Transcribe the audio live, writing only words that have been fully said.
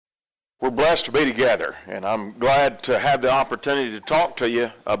We're blessed to be together, and I'm glad to have the opportunity to talk to you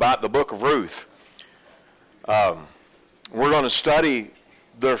about the book of Ruth. We're going to study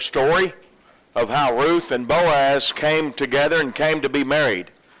the story of how Ruth and Boaz came together and came to be married.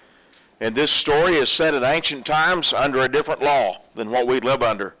 And this story is set in ancient times under a different law than what we live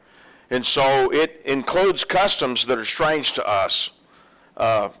under. And so it includes customs that are strange to us.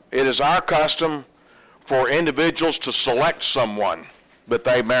 It is our custom for individuals to select someone that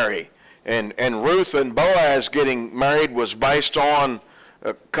they marry. And Ruth and Boaz getting married was based on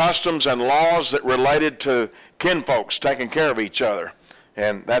customs and laws that related to kinfolks taking care of each other.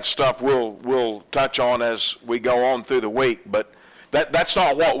 And that stuff we'll touch on as we go on through the week. But that's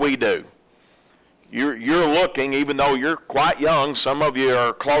not what we do. You're looking, even though you're quite young, some of you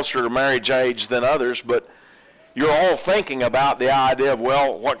are closer to marriage age than others, but you're all thinking about the idea of,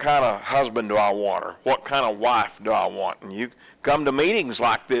 well, what kind of husband do I want, or what kind of wife do I want? And you come to meetings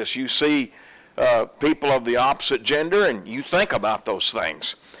like this, you see people of the opposite gender, and you think about those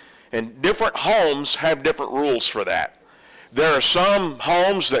things. And different homes have different rules for that. There are some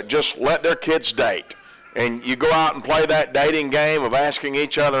homes that just let their kids date, and you go out and play that dating game of asking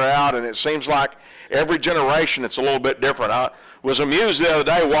each other out, and it seems like every generation it's a little bit different. I was amused the other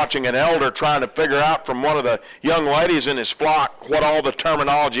day watching an elder trying to figure out from one of the young ladies in his flock what all the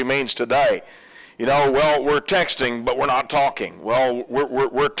terminology means today. You know, well, we're texting, but we're not talking. Well,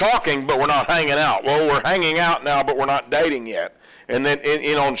 we're talking, but we're not hanging out. Well, we're hanging out now, but we're not dating yet. And then,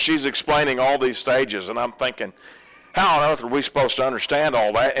 and she's explaining all these stages, and I'm thinking, how on earth are we supposed to understand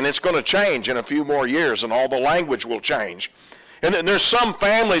all that? And it's going to change in a few more years, and all the language will change. And then there's some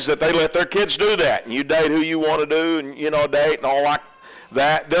families that they let their kids do that, and you date who you want to do, and, date and all like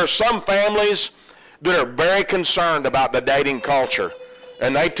that. There's some families that are very concerned about the dating culture.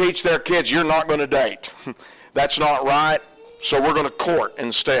 And they teach their kids, you're not going to date. That's not right, so we're going to court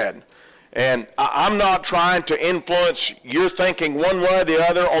instead. And I'm not trying to influence your thinking one way or the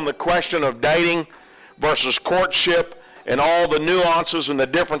other on the question of dating versus courtship and all the nuances and the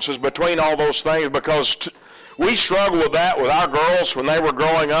differences between all those things, because we struggled with that with our girls when they were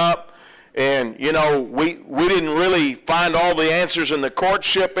growing up. And, we didn't really find all the answers in the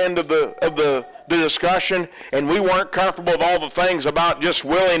courtship end of the discussion, and we weren't comfortable with all the things about just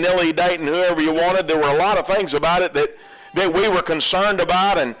willy-nilly dating whoever you wanted. There were a lot of things about it that we were concerned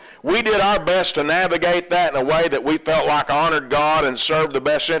about, and we did our best to navigate that in a way that we felt like honored God and served the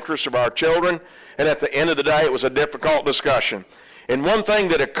best interests of our children. And at the end of the day, it was a difficult discussion. And one thing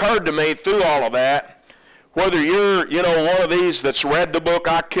that occurred to me through all of that, whether you're, one of these that's read the book,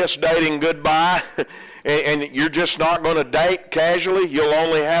 I Kiss Dating Goodbye, and you're just not going to date casually, you'll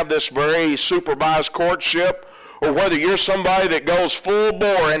only have this very supervised courtship, or whether you're somebody that goes full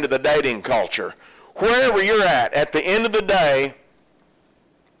bore into the dating culture, wherever you're at the end of the day,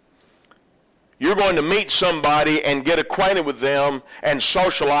 you're going to meet somebody and get acquainted with them and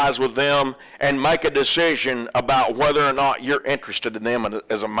socialize with them and make a decision about whether or not you're interested in them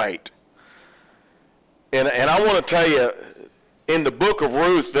as a mate. And I want to tell you, in the book of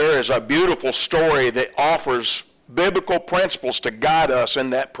Ruth, there is a beautiful story that offers biblical principles to guide us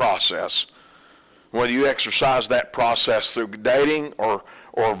in that process. Whether you exercise that process through dating or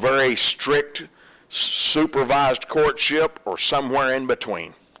very strict supervised courtship or somewhere in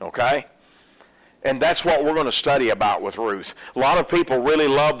between, okay? And that's what we're going to study about with Ruth. A lot of people really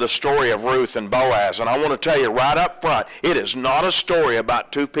love the story of Ruth and Boaz, and I want to tell you right up front, it is not a story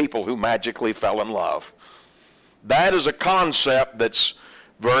about two people who magically fell in love. That is a concept that's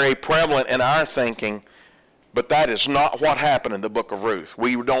very prevalent in our thinking, but that is not what happened in the book of Ruth.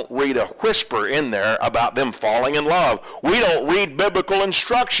 We don't read a whisper in there about them falling in love. We don't read biblical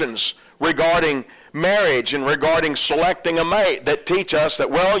instructions regarding marriage and regarding selecting a mate that teach us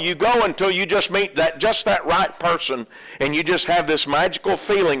that, well, you go until you just meet that right person, and you just have this magical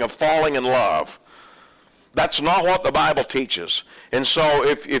feeling of falling in love. That's not what the Bible teaches. And so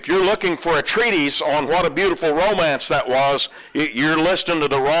if you're looking for a treatise on what a beautiful romance that was, you're listening to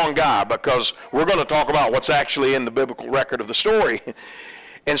the wrong guy, because we're going to talk about what's actually in the biblical record of the story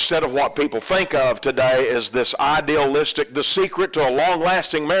instead of what people think of today as this idealistic. The secret to a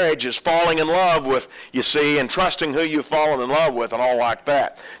long-lasting marriage is falling in love with, you see, and trusting who you've fallen in love with and all like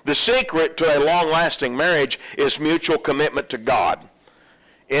that. The secret to a long-lasting marriage is mutual commitment to God.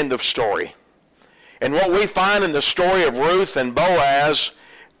 End of story. And what we find in the story of Ruth and Boaz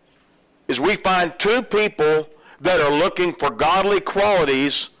is we find two people that are looking for godly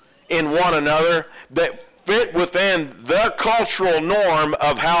qualities in one another that fit within their cultural norm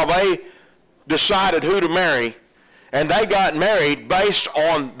of how they decided who to marry, and they got married based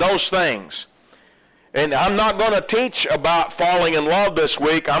on those things. And I'm not going to teach about falling in love this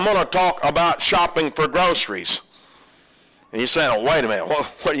week. I'm going to talk about shopping for groceries. And you're saying, oh, wait a minute,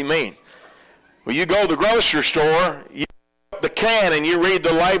 what do you mean? Well, you go to the grocery store, you open up the can and you read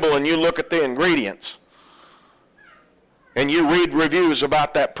the label and you look at the ingredients. And you read reviews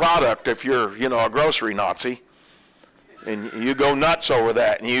about that product if you're, a grocery Nazi. And you go nuts over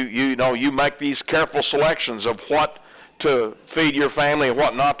that. And you make these careful selections of what to feed your family and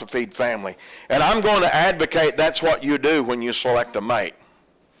what not to feed family. And I'm going to advocate that's what you do when you select a mate.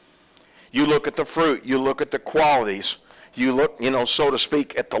 You look at the fruit. You look at the qualities. You look, so to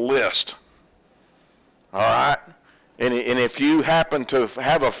speak, at the list. All right? And if you happen to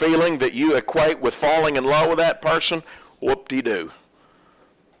have a feeling that you equate with falling in love with that person, whoop-de-doo.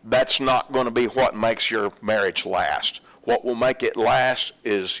 That's not going to be what makes your marriage last. What will make it last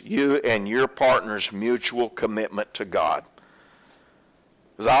is you and your partner's mutual commitment to God.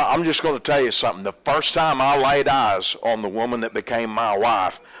 I'm just going to tell you something. The first time I laid eyes on the woman that became my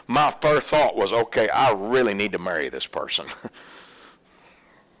wife, my first thought was, okay, I really need to marry this person.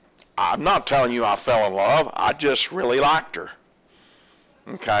 I'm not telling you I fell in love. I just really liked her.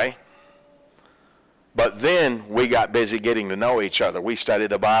 Okay? But then we got busy getting to know each other. We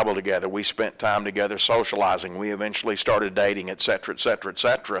studied the Bible together. We spent time together socializing. We eventually started dating, etc., etc.,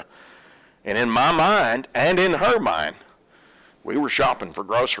 etc. And in my mind and in her mind, we were shopping for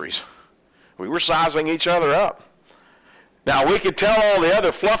groceries. We were sizing each other up. Now, we could tell all the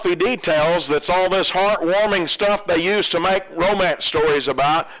other fluffy details. That's all this heartwarming stuff they use to make romance stories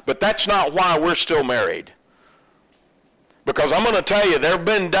about, but that's not why we're still married. Because I'm going to tell you, there have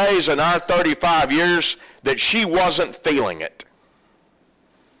been days in our 35 years that she wasn't feeling it.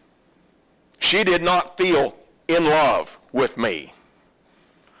 She did not feel in love with me.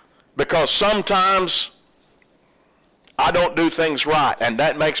 Because sometimes I don't do things right, and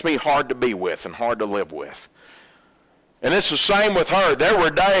that makes me hard to be with and hard to live with. And it's the same with her. There were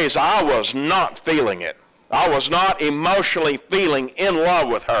days I was not feeling it. I was not emotionally feeling in love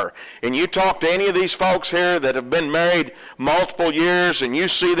with her. And you talk to any of these folks here that have been married multiple years and you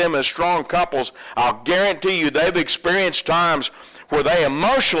see them as strong couples, I'll guarantee you they've experienced times where they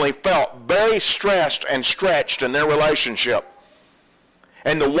emotionally felt very stressed and stretched in their relationship.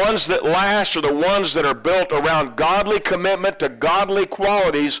 And the ones that last are the ones that are built around godly commitment to godly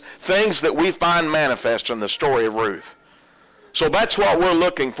qualities, things that we find manifest in the story of Ruth. So that's what we're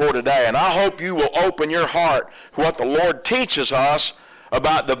looking for today, and I hope you will open your heart to what the Lord teaches us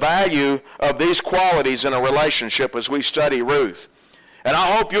about the value of these qualities in a relationship as we study Ruth. And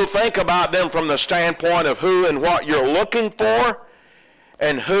I hope you'll think about them from the standpoint of who and what you're looking for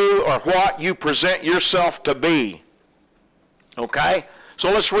and who or what you present yourself to be. Okay? So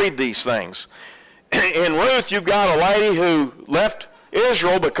let's read these things. In Ruth, you've got a lady who left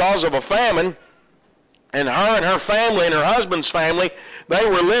Israel because of a famine. And her family and her husband's family, they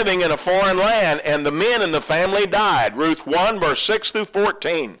were living in a foreign land, and the men in the family died. Ruth 1, verse 6 through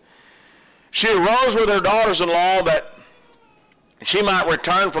 14. She arose with her daughters-in-law that she might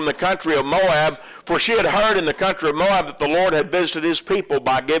return from the country of Moab, for she had heard in the country of Moab that the Lord had visited his people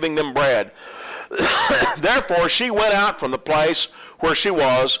by giving them bread. Therefore she went out from the place where she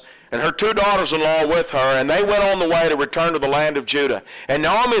was, and her two daughters-in-law with her, and they went on the way to return to the land of Judah. And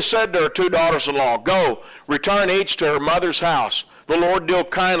Naomi said to her two daughters-in-law, Go, return each to her mother's house. The Lord deal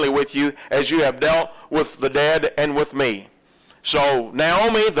kindly with you as you have dealt with the dead and with me. So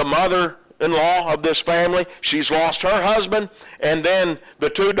Naomi, the mother-in-law of this family, she's lost her husband, and then the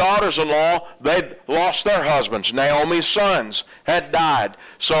two daughters-in-law, they'd lost their husbands. Naomi's sons had died.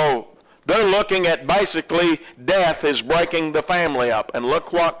 So they're looking at basically death is breaking the family up. And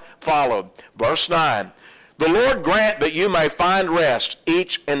look what followed. Verse 9. The Lord grant that you may find rest,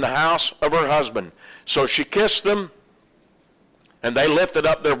 each in the house of her husband. So she kissed them, and they lifted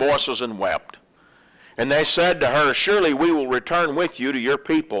up their voices and wept. And they said to her, Surely we will return with you to your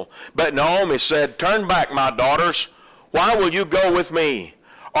people. But Naomi said, Turn back, my daughters. Why will you go with me?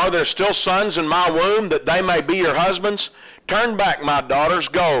 Are there still sons in my womb that they may be your husbands? Turn back, my daughters,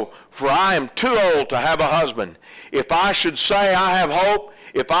 go, for I am too old to have a husband. If I should say I have hope,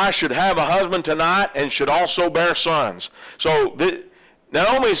 if I should have a husband tonight and should also bear sons. So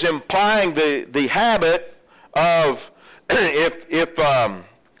Naomi's implying the habit of if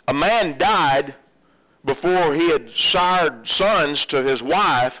a man died before he had sired sons to his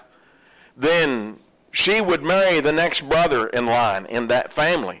wife, then she would marry the next brother in line in that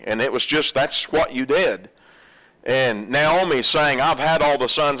family. And it was just, that's what you did. And Naomi's saying, I've had all the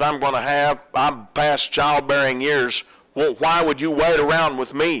sons I'm going to have. I'm past childbearing years. Well, why would you wait around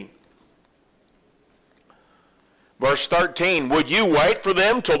with me? Verse 13, would you wait for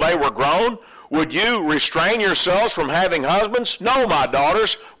them till they were grown? Would you restrain yourselves from having husbands? No, my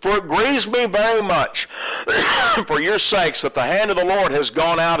daughters, for it grieves me very much for your sakes that the hand of the Lord has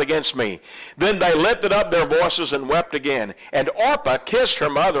gone out against me. Then they lifted up their voices and wept again. And Orpah kissed her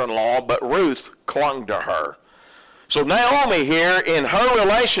mother-in-law, but Ruth clung to her. So Naomi here, in her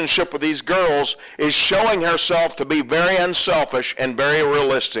relationship with these girls, is showing herself to be very unselfish and very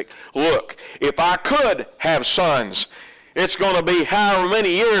realistic. Look, if I could have sons, it's going to be however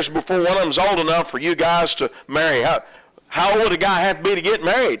many years before one of them's old enough for you guys to marry. How old would a guy have to be to get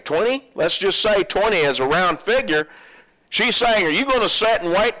married? 20? Let's just say 20 as a round figure. She's saying, are you going to sit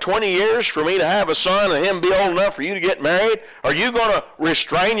and wait 20 years for me to have a son and him be old enough for you to get married? Are you going to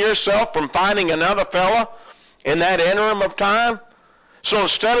restrain yourself from finding another fella in that interim of time? So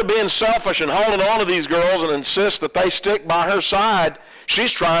instead of being selfish and holding on to these girls and insist that they stick by her side,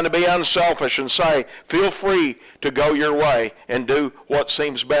 she's trying to be unselfish and say, feel free to go your way and do what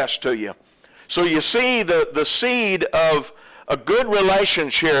seems best to you. So you see the seed of a good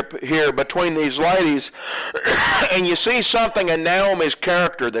relationship here between these ladies, and you see something in Naomi's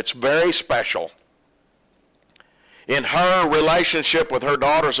character that's very special. In her relationship with her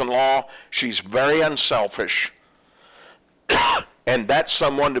daughters-in-law, she's very unselfish. And that's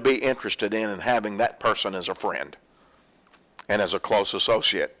someone to be interested in and having that person as a friend and as a close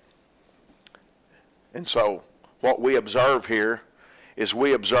associate. And so what we observe here is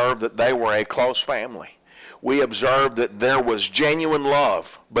we observe that they were a close family. We observe that there was genuine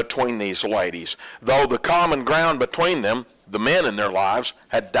love between these ladies. Though the common ground between them, the men in their lives,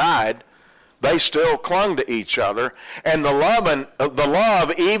 had died, they still clung to each other. And the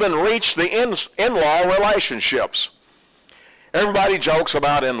love even reached the in-law relationships. Everybody jokes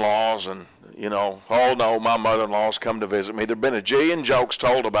about in-laws and, oh no, my mother-in-law's come to visit me. There have been a jillion jokes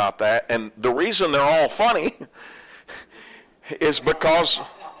told about that. And the reason they're all funny is because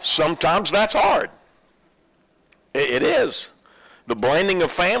sometimes that's hard. It is. The blending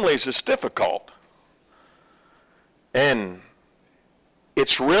of families is difficult. And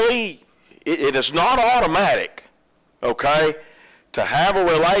it's really, it is not automatic, okay, to have a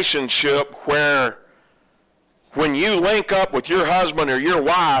relationship where when you link up with your husband or your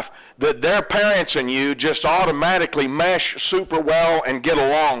wife, that their parents and you just automatically mesh super well and get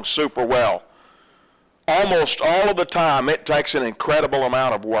along super well. Almost all of the time, it takes an incredible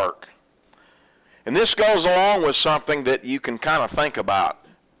amount of work. And this goes along with something that you can kind of think about.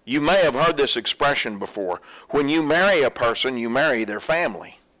 You may have heard this expression before. When you marry a person, you marry their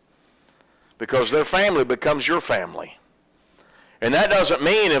family, because their family becomes your family. And that doesn't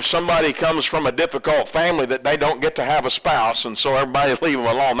mean if somebody comes from a difficult family that they don't get to have a spouse and so everybody leave them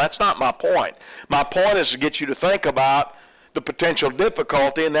alone. That's not my point. My point is to get you to think about the potential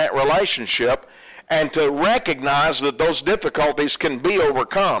difficulty in that relationship and to recognize that those difficulties can be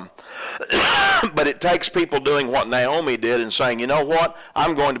overcome. But it takes people doing what Naomi did and saying, you know what,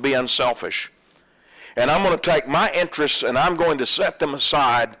 I'm going to be unselfish. And I'm going to take my interests and I'm going to set them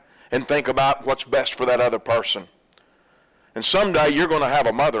aside and think about what's best for that other person. And someday you're going to have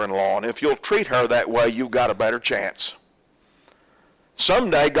a mother-in-law, and if you'll treat her that way, you've got a better chance.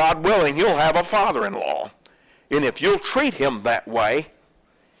 Someday, God willing, you'll have a father-in-law. And if you'll treat him that way,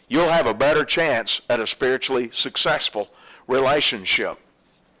 you'll have a better chance at a spiritually successful relationship.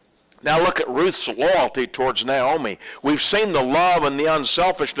 Now look at Ruth's loyalty towards Naomi. We've seen the love and the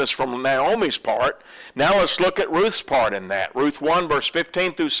unselfishness from Naomi's part. Now let's look at Ruth's part in that. Ruth 1, verse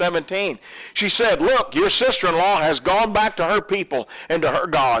 15 through 17. She said, look, your sister-in-law has gone back to her people and to her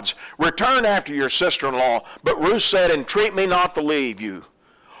gods. Return after your sister-in-law. But Ruth said, entreat me not to leave you,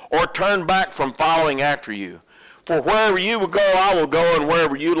 or turn back from following after you. For wherever you will go, I will go, and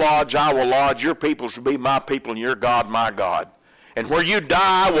wherever you lodge, I will lodge. Your people shall be my people, and your God, my God. And where you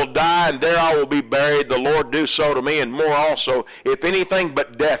die, I will die, and there I will be buried. The Lord do so to me, and more also, if anything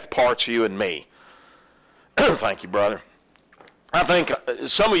but death parts you and me. Thank you, brother. I think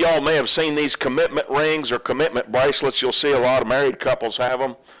some of y'all may have seen these commitment rings or commitment bracelets. You'll see a lot of married couples have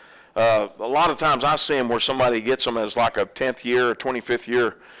them. A lot of times I see them where somebody gets them as like a 10th year or 25th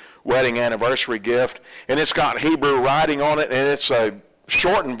year wedding anniversary gift, and it's got Hebrew writing on it, and it's a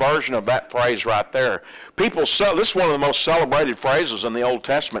shortened version of that phrase right there. This is one of the most celebrated phrases in the Old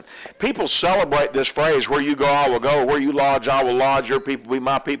Testament. People celebrate this phrase, where you go, I will go, where you lodge, I will lodge, your people will be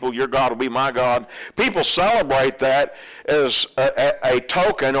my people, your God will be my God. People celebrate that as a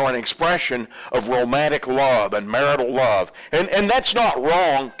token or an expression of romantic love and marital love. And that's not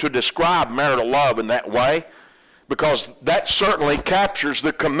wrong to describe marital love in that way, because that certainly captures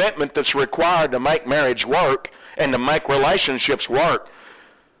the commitment that's required to make marriage work and to make relationships work.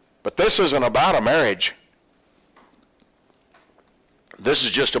 But this isn't about a marriage. This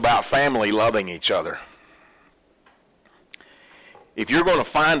is just about family loving each other. If you're going to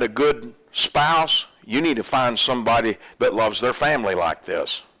find a good spouse, you need to find somebody that loves their family like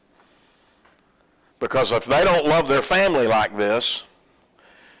this. Because if they don't love their family like this,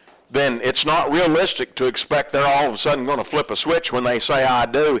 then it's not realistic to expect they're all of a sudden going to flip a switch when they say I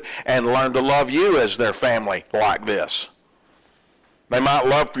do and learn to love you as their family like this. They might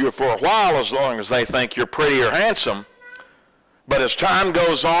love you for a while as long as they think you're pretty or handsome, but as time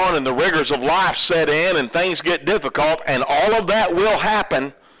goes on and the rigors of life set in and things get difficult, and all of that will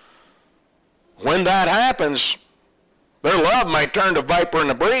happen, when that happens, their love may turn to vapor in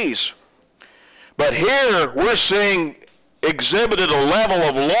the breeze. But here we're seeing exhibited a level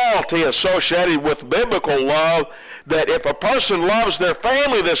of loyalty associated with biblical love, that if a person loves their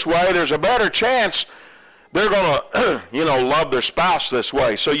family this way, there's a better chance they're going to, love their spouse this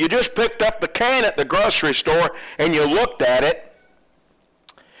way. So you just picked up the can at the grocery store and you looked at it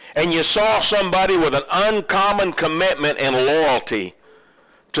and you saw somebody with an uncommon commitment and loyalty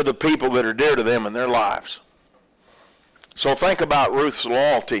to the people that are dear to them in their lives. So think about Ruth's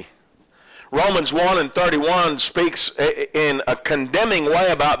loyalty. Romans 1:31 speaks in a condemning way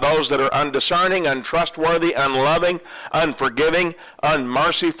about those that are undiscerning, untrustworthy, unloving, unforgiving,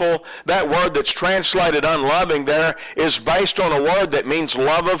 unmerciful. That word that's translated unloving there is based on a word that means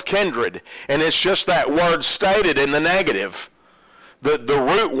love of kindred. And it's just that word stated in the negative. The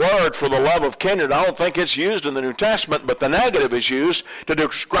root word for the love of kindred, I don't think it's used in the New Testament, but the negative is used to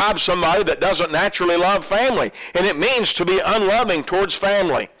describe somebody that doesn't naturally love family. And it means to be unloving towards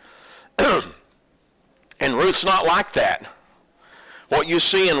family. And Ruth's not like that. What you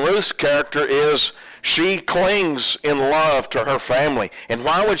see in Ruth's character is she clings in love to her family. And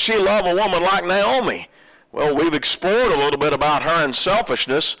why would she love a woman like Naomi? Well, we've explored a little bit about her and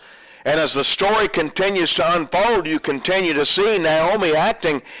selfishness. And as the story continues to unfold, you continue to see Naomi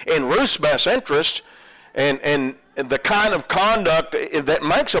acting in Ruth's best interest, and the kind of conduct that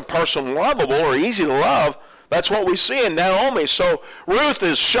makes a person lovable or easy to love. That's what we see in Naomi. So Ruth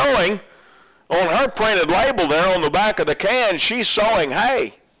is showing on her printed label there on the back of the can, she's showing,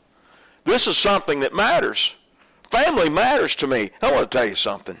 hey, this is something that matters. Family matters to me. I want to tell you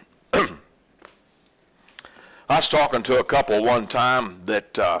something. I was talking to a couple one time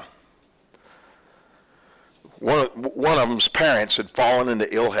that one of them's parents had fallen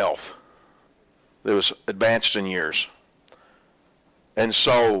into ill health. It was advanced in years. And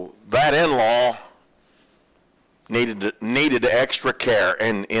so that in-law needed extra care.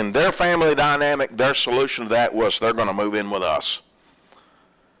 And in their family dynamic, their solution to that was they're going to move in with us.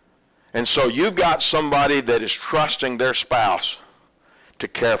 And so you've got somebody that is trusting their spouse to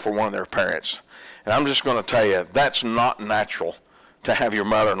care for one of their parents. And I'm just going to tell you, that's not natural to have your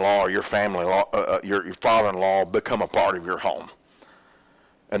mother-in-law or your your father-in-law become a part of your home.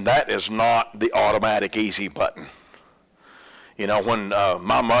 And that is not the automatic easy button. You know, when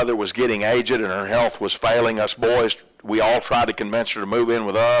my mother was getting aged and her health was failing, us boys, we all tried to convince her to move in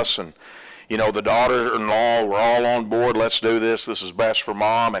with us. And, you know, the daughter-in-law were all on board. Let's do this. This is best for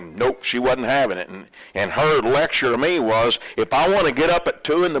Mom. And nope, she wasn't having it. And her lecture to me was, if I want to get up at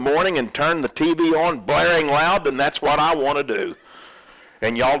 2 in the morning and turn the TV on blaring loud, then that's what I want to do.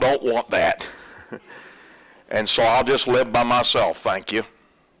 And y'all don't want that. And so I'll just live by myself, thank you.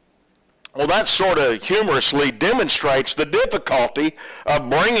 Well, that sort of humorously demonstrates the difficulty of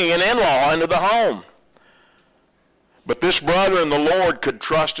bringing an in-law into the home. But this brother in the Lord could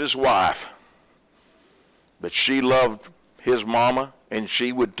trust his wife. But she loved his mama, and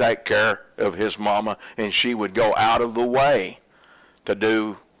she would take care of his mama, and she would go out of the way to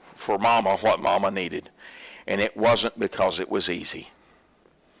do for mama what mama needed. And it wasn't because it was easy.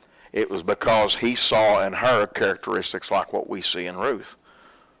 It was because he saw in her characteristics like what we see in Ruth.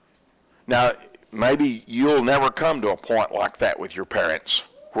 Now, maybe you'll never come to a point like that with your parents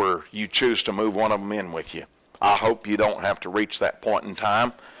where you choose to move one of them in with you. I hope you don't have to reach that point in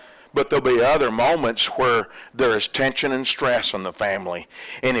time. But there'll be other moments where there is tension and stress in the family.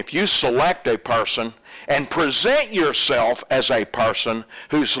 And if you select a person and present yourself as a person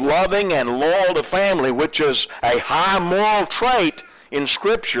who's loving and loyal to family, which is a high moral trait in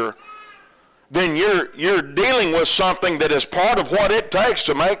Scripture, then you're dealing with something that is part of what it takes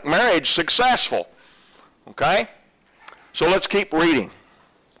to make marriage successful. Okay? So let's keep reading.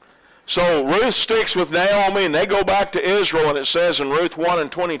 So Ruth sticks with Naomi, and they go back to Israel, and it says in Ruth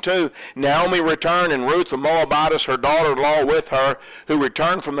 1:22, Naomi returned, and Ruth the Moabitess, her daughter-in-law, with her, who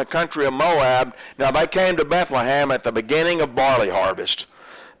returned from the country of Moab. Now they came to Bethlehem at the beginning of barley harvest.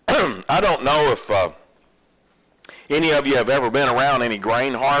 I don't know if any of you have ever been around any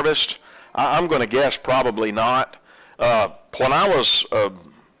grain harvest. I'm going to guess probably not. When I was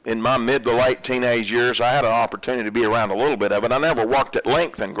in my mid to late teenage years, I had an opportunity to be around a little bit of it. I never worked at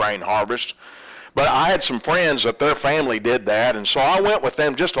length in grain harvest, but I had some friends that their family did that, and so I went with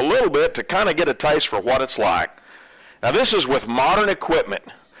them just a little bit to kind of get a taste for what it's like. Now this is with modern equipment,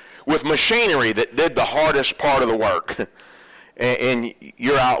 with machinery that did the hardest part of the work. And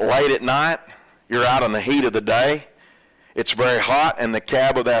you're out late at night, you're out in the heat of the day. It's very hot in the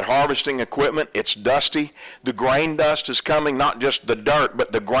cab of that harvesting equipment. It's dusty. The grain dust is coming, not just the dirt,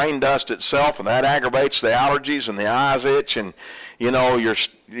 but the grain dust itself, and that aggravates the allergies, and the eyes itch, and your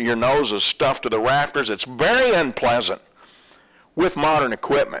nose is stuffed to the rafters. It's very unpleasant with modern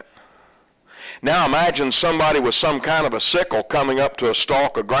equipment. Now imagine somebody with some kind of a sickle coming up to a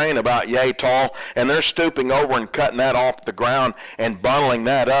stalk of grain about yay tall, and they're stooping over and cutting that off the ground and bundling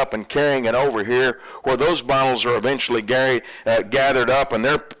that up and carrying it over here, where those bundles are eventually gathered up, and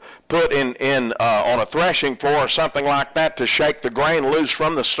they're put in on a threshing floor or something like that to shake the grain loose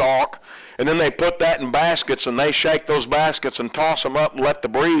from the stalk. And then they put that in baskets, and they shake those baskets and toss them up and let the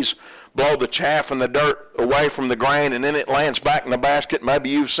breeze blow the chaff and the dirt away from the grain, and then it lands back in the basket. Maybe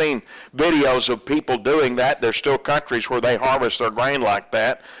you've seen videos of people doing that. There's still countries where they harvest their grain like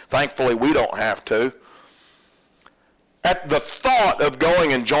that. Thankfully, we don't have to. At the thought of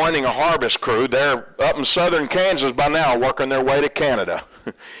going and joining a harvest crew, they're up in southern Kansas by now working their way to Canada.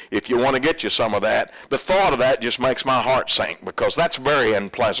 If you want to get you some of that, the thought of that just makes my heart sink, because that's very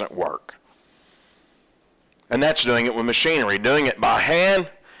unpleasant work. And that's doing it with machinery, doing it by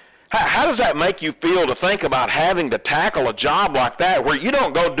hand. How does that make you feel to think about having to tackle a job like that, where you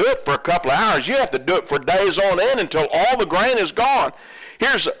don't go do it for a couple of hours, you have to do it for days on end until all the grain is gone?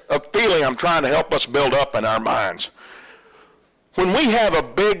 Here's a feeling I'm trying to help us build up in our minds. When we have a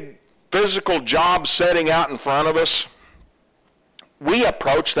big physical job setting out in front of us, we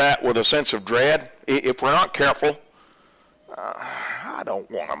approach that with a sense of dread. If we're not careful, I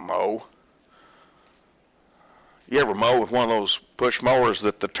don't want to mow. You ever mow with one of those push mowers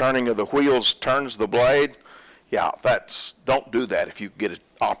that the turning of the wheels turns the blade? Yeah, don't do that if you get an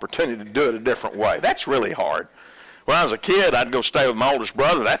opportunity to do it a different way. That's really hard. When I was a kid, I'd go stay with my oldest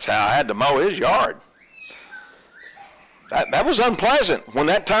brother. That's how I had to mow his yard. That was unpleasant. When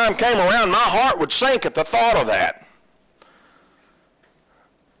that time came around, my heart would sink at the thought of that.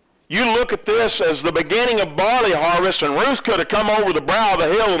 You look at this as the beginning of barley harvest, and Ruth could have come over the brow of the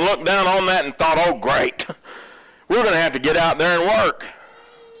hill and looked down on that and thought, oh, great. We're going to have to get out there and work.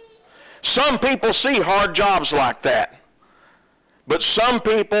 Some people see hard jobs like that. But some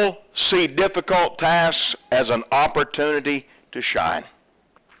people see difficult tasks as an opportunity to shine.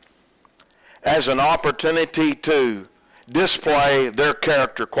 As an opportunity to display their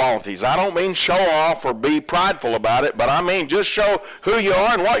character qualities. I don't mean show off or be prideful about it, but I mean just show who you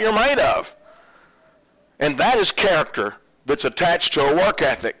are and what you're made of. And that is character that's attached to a work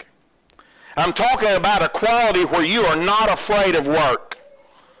ethic. I'm talking about a quality where you are not afraid of work.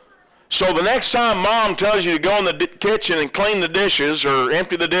 So the next time Mom tells you to go in the kitchen and clean the dishes or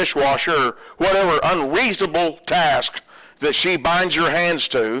empty the dishwasher or whatever unreasonable task that she binds your hands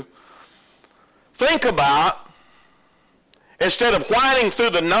to, think about, instead of whining through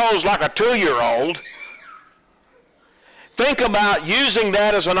the nose like a 2-year-old, think about using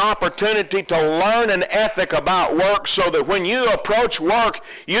that as an opportunity to learn an ethic about work, so that when you approach work,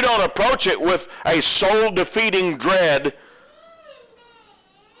 you don't approach it with a soul-defeating dread,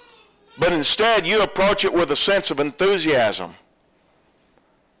 but instead you approach it with a sense of enthusiasm.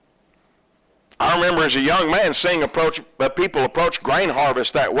 I remember as a young man seeing people approach grain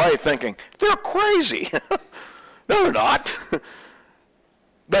harvest that way, thinking, they're crazy. No, they're not.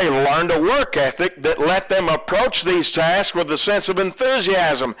 They learned a work ethic that let them approach these tasks with a sense of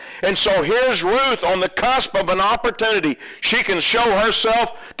enthusiasm. And so here's Ruth on the cusp of an opportunity. She can show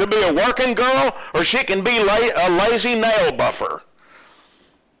herself to be a working girl, or she can be a lazy nail buffer.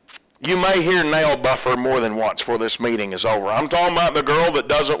 You may hear nail buffer more than once before this meeting is over. I'm talking about the girl that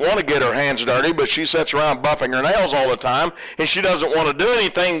doesn't want to get her hands dirty, but she sits around buffing her nails all the time, and she doesn't want to do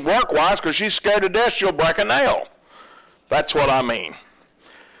anything work-wise because she's scared to death she'll break a nail. That's what I mean.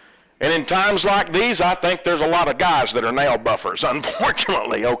 And in times like these, I think there's a lot of guys that are nail buffers,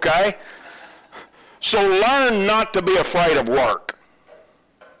 unfortunately, okay? So learn not to be afraid of work.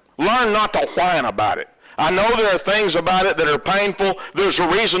 Learn not to whine about it. I know there are things about it that are painful. There's a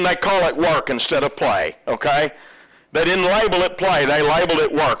reason they call it work instead of play, okay? They didn't label it play, they labeled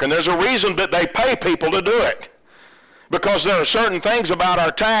it work. And there's a reason that they pay people to do it, because there are certain things about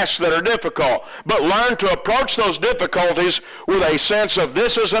our tasks that are difficult. But learn to approach those difficulties with a sense of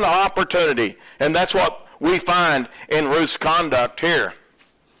this is an opportunity. And that's what we find in Ruth's conduct here.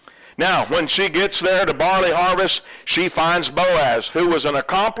 Now, when she gets there to barley harvest, she finds Boaz, who was an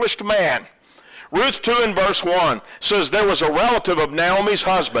accomplished man. Ruth 2 and verse 1 says, there was a relative of Naomi's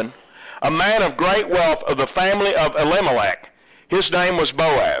husband, a man of great wealth of the family of Elimelech. His name was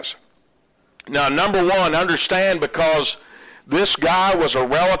Boaz. Now, number one, understand, because this guy was a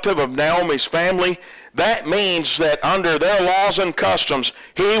relative of Naomi's family, that means that under their laws and customs,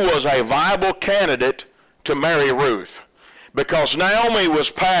 he was a viable candidate to marry Ruth. Because Naomi was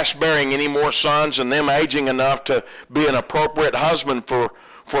past bearing any more sons and them aging enough to be an appropriate husband for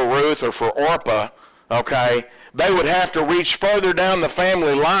Ruth or for Orpah, okay, they would have to reach further down the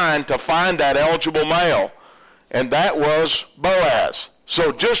family line to find that eligible male. And that was Boaz.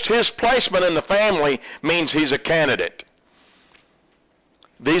 So just his placement in the family means he's a candidate.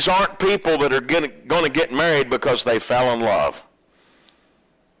 These aren't people that are going to get married because they fell in love.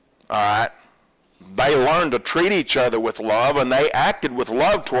 All right? They learned to treat each other with love, and they acted with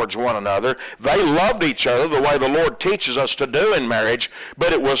love towards one another. They loved each other the way the Lord teaches us to do in marriage,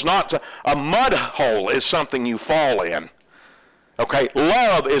 but it was not a mud hole is something you fall in. Okay?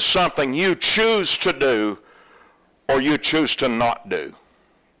 Love is something you choose to do or you choose to not do.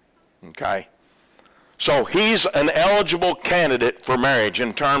 Okay? So he's an eligible candidate for marriage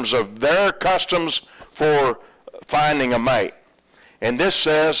in terms of their customs for finding a mate. And this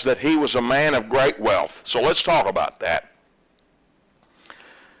says that he was a man of great wealth. So let's talk about that.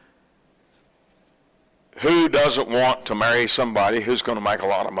 Who doesn't want to marry somebody who's going to make a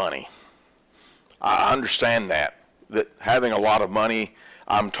lot of money? I understand that having a lot of money,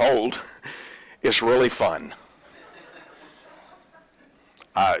 I'm told, is really fun.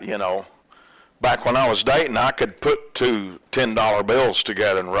 Back when I was dating, I could put two $10 bills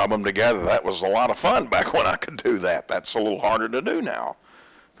together and rub them together. That was a lot of fun back when I could do that. That's a little harder to do now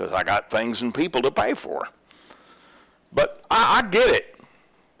because I got things and people to pay for. But I get it.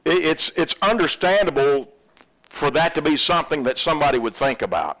 It's understandable for that to be something that somebody would think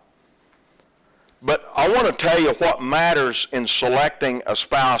about. But I want to tell you what matters in selecting a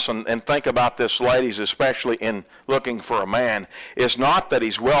spouse, and think about this, ladies, especially in looking for a man, is not that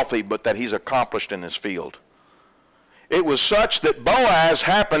he's wealthy, but that he's accomplished in his field. It was such that Boaz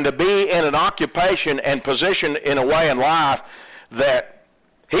happened to be in an occupation and position in a way in life that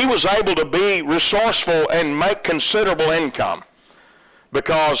he was able to be resourceful and make considerable income.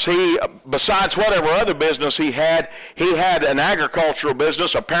 Because he, besides whatever other business he had an agricultural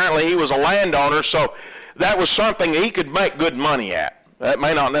business. Apparently he was a landowner, so that was something he could make good money at. That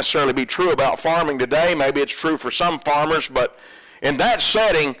may not necessarily be true about farming today. Maybe it's true for some farmers, but in that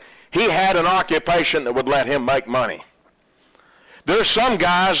setting, he had an occupation that would let him make money. There's some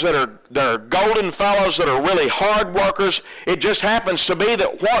guys that are golden fellows that are really hard workers. It just happens to be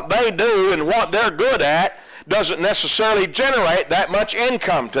that what they do and what they're good at doesn't necessarily generate that much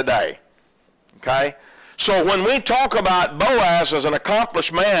income today. Okay? So when we talk about Boaz as an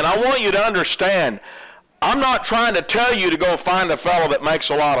accomplished man, I want you to understand, I'm not trying to tell you to go find a fellow that makes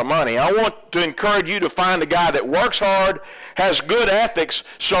a lot of money. I want to encourage you to find a guy that works hard, has good ethics,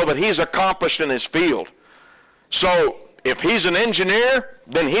 so that he's accomplished in his field. So if he's an engineer,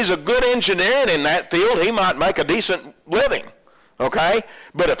 then he's a good engineer, and in that field he might make a decent living. Okay?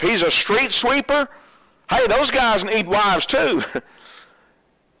 But if he's a street sweeper, hey, those guys need wives too.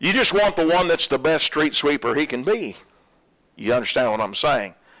 You just want the one that's the best street sweeper he can be. You understand what I'm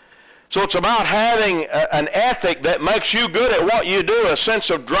saying? So it's about having an ethic that makes you good at what you do, a sense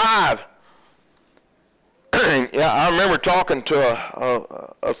of drive. Yeah, I remember talking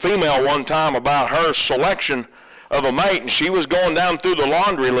to a female one time about her selection of a mate, and she was going down through the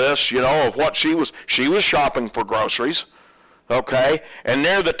laundry list, of what she was shopping for groceries. Okay, and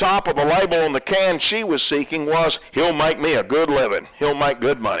near the top of the label on the can she was seeking was, he'll make me a good living. He'll make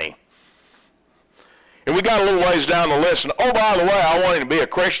good money. And we got a little ways down the list, and oh, by the way, I want him to be a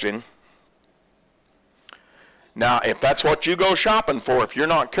Christian. Now, if that's what you go shopping for, if you're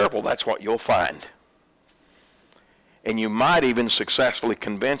not careful, that's what you'll find. And you might even successfully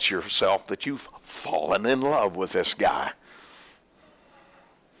convince yourself that you've fallen in love with this guy.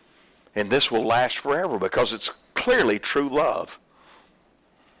 And this will last forever because it's clearly true love.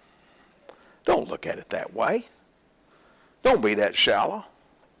 Don't look at it that way. Don't be that shallow.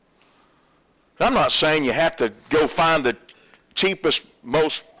 I'm not saying you have to go find the cheapest,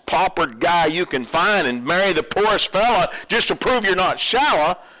 most paupered guy you can find and marry the poorest fella just to prove you're not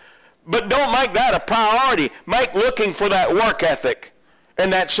shallow, but don't make that a priority. Make looking for that work ethic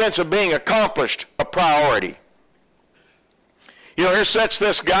and that sense of being accomplished a priority. Here sits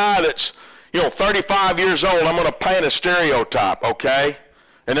this guy that's 35 years old. I'm going to paint a stereotype, okay?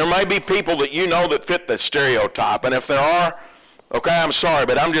 And there may be people that that fit the stereotype. And if there are, Okay, I'm sorry,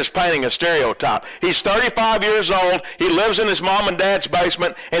 but I'm just painting a stereotype. He's 35 years old, he lives in his mom and dad's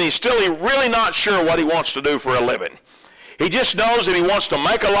basement, and he's really not sure what he wants to do for a living. He just knows that he wants to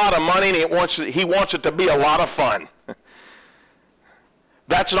make a lot of money, and he wants it to be a lot of fun.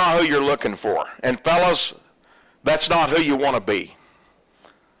 That's not who you're looking for. And fellas, that's not who you want to be.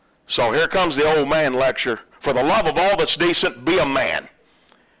 So here comes the old man lecture. For the love of all that's decent, be a man.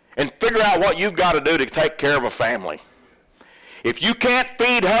 And figure out what you've got to do to take care of a family. If you can't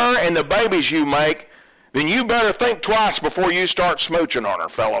feed her and the babies you make, then you better think twice before you start smooching on her,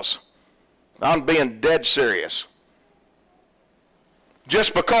 fellas. I'm being dead serious.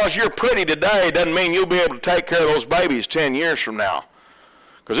 Just because you're pretty today doesn't mean you'll be able to take care of those babies 10 years from now.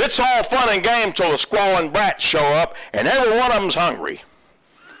 Because it's all fun and game till the squalling brats show up, and every one of them's hungry.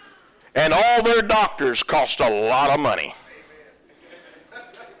 And all their doctors cost a lot of money.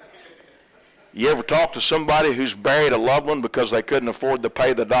 You ever talk to somebody who's buried a loved one because they couldn't afford to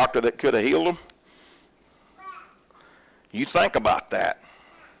pay the doctor that could have healed them? You think about that.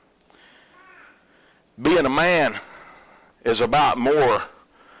 Being a man is about more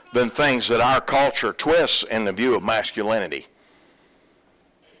than things that our culture twists in the view of masculinity.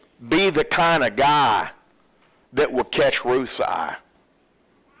 Be the kind of guy that will catch Ruth's eye.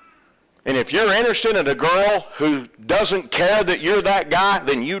 And if you're interested in a girl who doesn't care that you're that guy,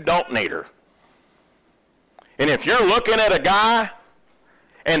 then you don't need her. And if you're looking at a guy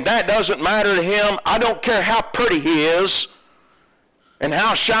and that doesn't matter to him, I don't care how pretty he is and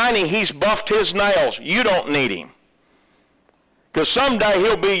how shiny he's buffed his nails, you don't need him. Because someday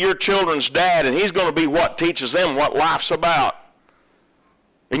he'll be your children's dad, and he's going to be what teaches them what life's about.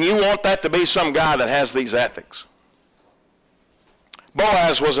 And you want that to be some guy that has these ethics.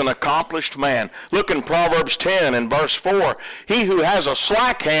 Boaz was an accomplished man. Look in Proverbs 10 and verse 4. He who has a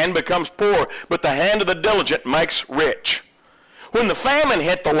slack hand becomes poor, but the hand of the diligent makes rich. When the famine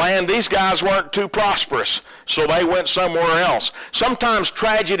hit the land, these guys weren't too prosperous, so they went somewhere else. Sometimes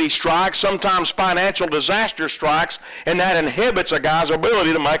tragedy strikes, sometimes financial disaster strikes, and that inhibits a guy's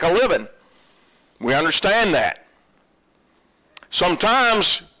ability to make a living. We understand that.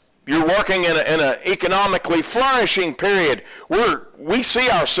 Sometimes you're working in an economically flourishing period. We see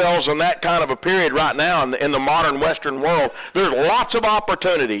ourselves in that kind of a period right now in the modern Western world. There's lots of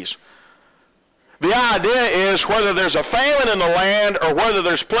opportunities. The idea is whether there's a famine in the land or whether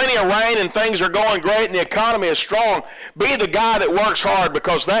there's plenty of rain and things are going great and the economy is strong, be the guy that works hard,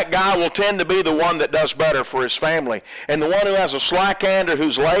 because that guy will tend to be the one that does better for his family. And the one who has a slack hand or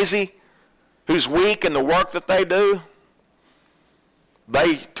who's lazy, who's weak in the work that they do,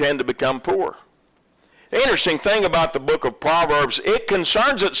 they tend to become poor. The interesting thing about the book of Proverbs, it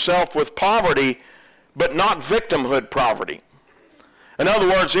concerns itself with poverty, but not victimhood poverty. In other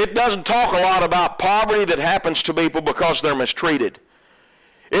words, it doesn't talk a lot about poverty that happens to people because they're mistreated.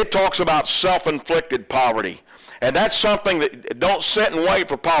 It talks about self-inflicted poverty. And that's something that, don't sit and wait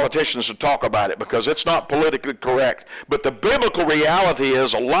for politicians to talk about it because it's not politically correct. But the biblical reality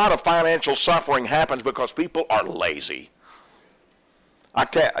is a lot of financial suffering happens because people are lazy.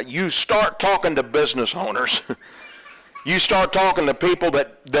 You start talking to business owners. You start talking to people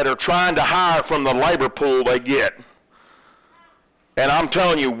that are trying to hire from the labor pool they get. And I'm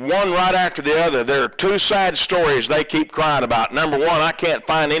telling you, one right after the other, there are two sad stories they keep crying about. Number one, I can't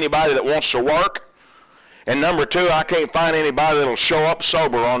find anybody that wants to work. And number two, I can't find anybody that will show up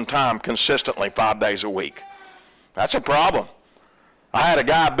sober on time consistently 5 days a week. That's a problem. I had a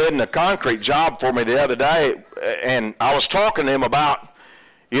guy bidding a concrete job for me the other day, and I was talking to him about,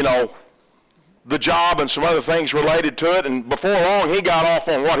 the job and some other things related to it. And before long, he got off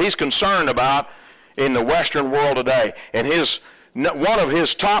on what he's concerned about in the Western world today. And one of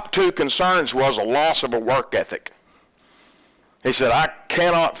his top two concerns was a loss of a work ethic. He said, I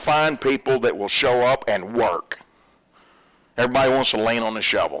cannot find people that will show up and work. Everybody wants to lean on the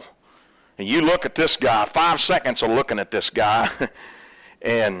shovel. And you look at this guy, 5 seconds of looking at this guy,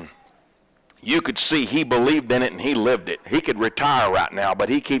 and you could see he believed in it and he lived it. He could retire right now, but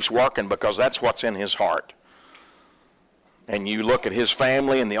he keeps working because that's what's in his heart. And you look at his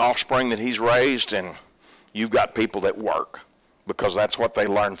family and the offspring that he's raised, and you've got people that work because that's what they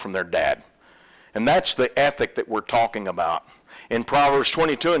learned from their dad. And that's the ethic that we're talking about. In Proverbs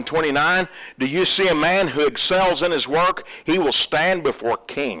 22 and 29, do you see a man who excels in his work? He will stand before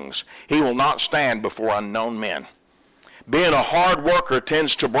kings. He will not stand before unknown men. Being a hard worker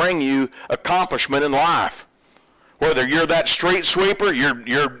tends to bring you accomplishment in life. Whether you're that street sweeper,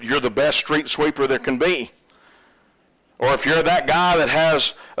 you're the best street sweeper there can be. Or if you're that guy that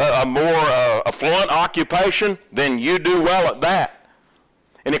has a more affluent occupation, then you do well at that.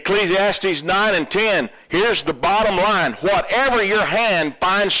 In Ecclesiastes 9 and 10, here's the bottom line. Whatever your hand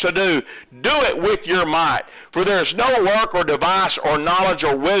finds to do, do it with your might. For there is no work or device or knowledge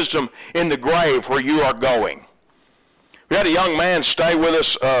or wisdom in the grave where you are going. We had a young man stay with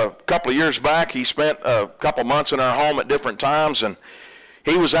us a couple of years back. He spent a couple months in our home at different times, and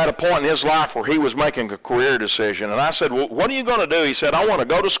he was at a point in his life where he was making a career decision. And I said, well, what are you going to do? He said, I want to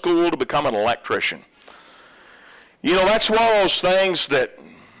go to school to become an electrician. You know, that's one of those things that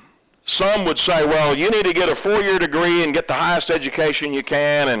some would say, well, you need to get a 4-year degree and get the highest education you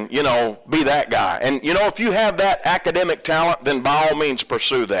can and, you know, be that guy. And, you know, if you have that academic talent, then by all means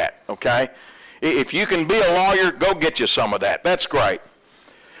pursue that, okay? If you can be a lawyer, go get you some of that. That's great.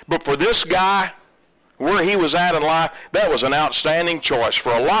 But for this guy, where he was at in life, that was an outstanding choice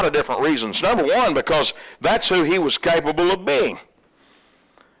for a lot of different reasons. Number one, because that's who he was capable of being.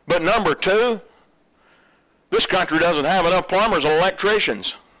 But number two, this country doesn't have enough plumbers and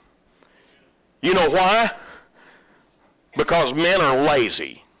electricians. You know why? Because men are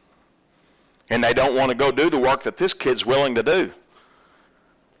lazy. And they don't want to go do the work that this kid's willing to do.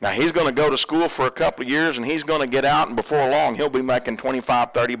 Now, he's going to go to school for a couple of years, and he's going to get out, and before long, he'll be making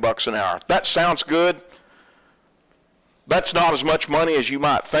 $25, $30 an hour. That sounds good. That's not as much money as you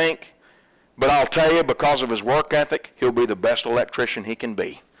might think. But I'll tell you, because of his work ethic, he'll be the best electrician he can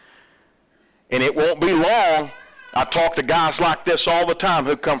be. And it won't be long. I talk to guys like this all the time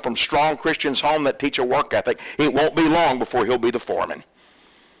who come from strong Christians' home that teach a work ethic. It won't be long before he'll be the foreman.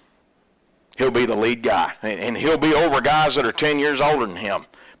 He'll be the lead guy. And he'll be over guys that are 10 years older than him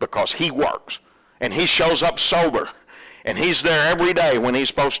because he works. And he shows up sober. And he's there every day when he's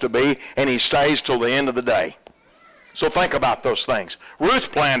supposed to be, and he stays till the end of the day. So think about those things.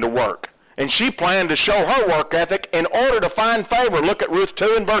 Ruth planned to work. And she planned to show her work ethic in order to find favor. Look at Ruth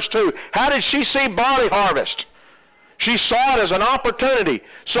 2 and verse 2. How did she see barley harvest? She saw it as an opportunity.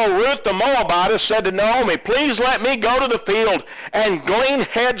 So Ruth the Moabitess said to Naomi, please let me go to the field and glean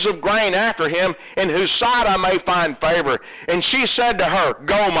heads of grain after him, in whose sight I may find favor. And she said to her,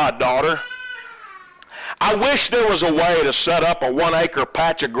 go, my daughter. I wish there was a way to set up a 1-acre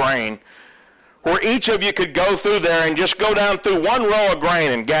patch of grain where each of you could go through there and just go down through one row of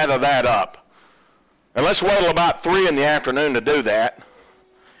grain and gather that up. And let's wait till about 3 in the afternoon to do that.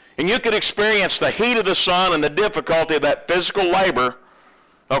 And you could experience the heat of the sun and the difficulty of that physical labor,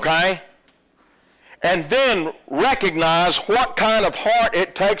 okay? And then recognize what kind of heart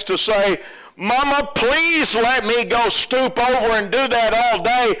it takes to say, Mama, please let me go stoop over and do that all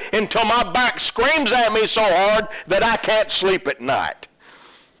day until my back screams at me so hard that I can't sleep at night.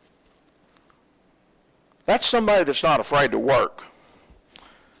 That's somebody that's not afraid to work.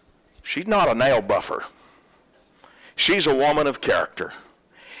 She's not a nail buffer. She's a woman of character.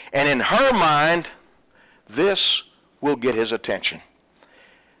 And in her mind, this will get his attention.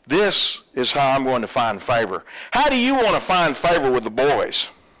 This is how I'm going to find favor. How do you want to find favor with the boys?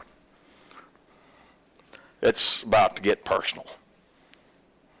 It's about to get personal.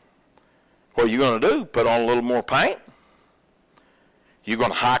 What are you going to do? Put on a little more paint? You're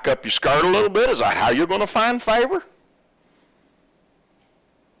going to hike up your skirt a little bit? Is that how you're going to find favor?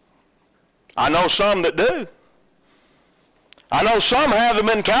 I know some that do. I know some have the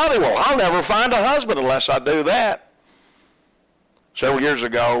mentality, well, I'll never find a husband unless I do that. Several years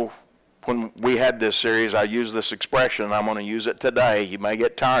ago, when we had this series, I used this expression, and I'm going to use it today. You may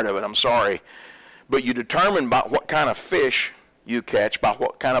get tired of it, I'm sorry. But you determine by what kind of fish you catch, by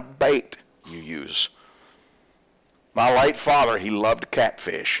what kind of bait you use. My late father, he loved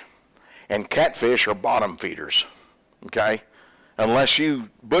catfish. And catfish are bottom feeders, okay? Unless you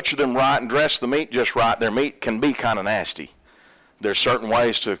butcher them right and dress the meat just right, their meat can be kind of nasty. There's certain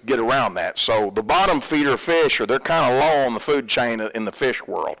ways to get around that. So the bottom feeder fish, they're kind of low on the food chain in the fish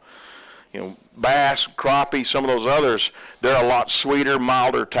world. You know, bass, crappie, some of those others, they're a lot sweeter,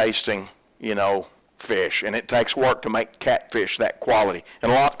 milder tasting, you know, fish. And it takes work to make catfish that quality.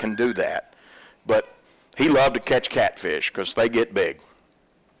 And a lot can do that. But he loved to catch catfish because they get big.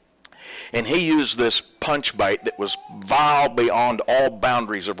 And he used this punch bait that was vile beyond all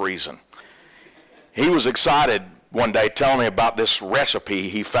boundaries of reason. He was excited one day telling me about this recipe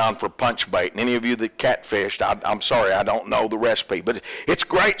he found for punch bait. And any of you that catfished, I'm sorry, I don't know the recipe. But it's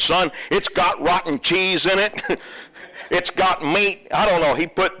great, son. It's got rotten cheese in it. It's got meat. I don't know. He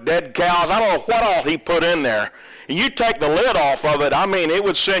put dead cows. I don't know what all he put in there. And you take the lid off of it, I mean, it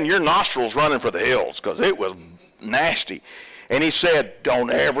would send your nostrils running for the hills because it was nasty. And he said,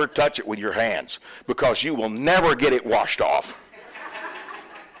 don't ever touch it with your hands because you will never get it washed off.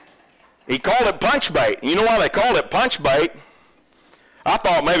 He called it punch bait. You know why they called it punch bait? I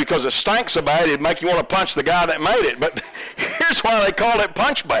thought maybe because it stank so bad it'd make you want to punch the guy that made it. But Here's why they called it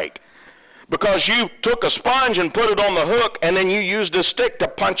punch bait. Because you took a sponge and put it on the hook, and then you used a stick to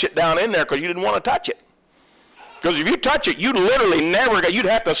punch it down in there because you didn't want to touch it. Because if you touch it, you'd literally you'd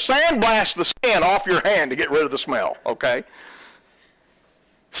have to sandblast the skin off your hand to get rid of the smell, okay?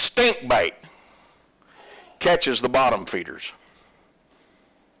 Stink bait catches the bottom feeders.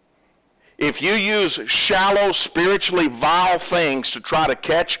 If you use shallow, spiritually vile things to try to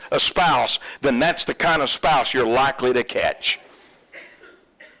catch a spouse, then that's the kind of spouse you're likely to catch.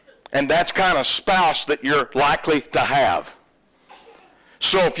 And that's the kind of spouse that you're likely to have.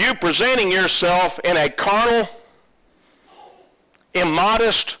 So if you're presenting yourself in a carnal,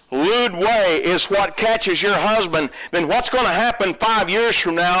 immodest, lewd way is what catches your husband, then what's going to happen 5 years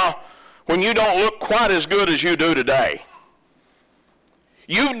from now when you don't look quite as good as you do today?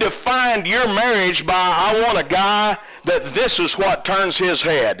 You've defined your marriage by, I want a guy that this is what turns his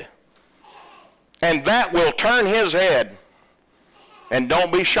head. And that will turn his head. And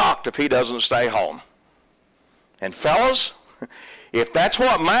don't be shocked if he doesn't stay home. And fellas, if that's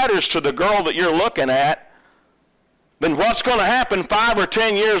what matters to the girl that you're looking at, then what's going to happen 5 or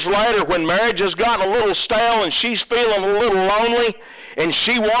 10 years later when marriage has gotten a little stale and she's feeling a little lonely and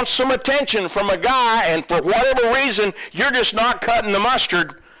she wants some attention from a guy, and for whatever reason you're just not cutting the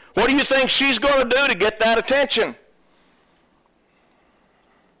mustard, what do you think she's going to do to get that attention?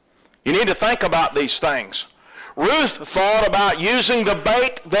 You need to think about these things. Ruth thought about using the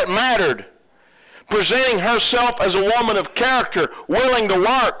bait that mattered, presenting herself as a woman of character, willing to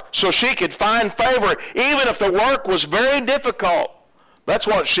work so she could find favor, even if the work was very difficult. That's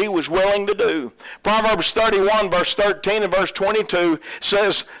what she was willing to do. Proverbs 31, verse 13 and verse 22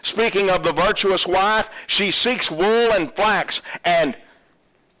 says, speaking of the virtuous wife, she seeks wool and flax, and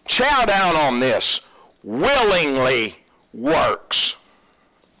chow down on this, willingly works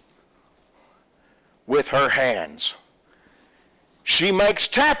with her hands. She makes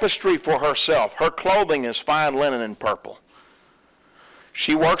tapestry for herself. Her clothing is fine linen and purple.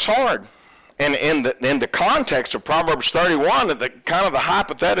 She works hard. And in the context of Proverbs 31, the kind of the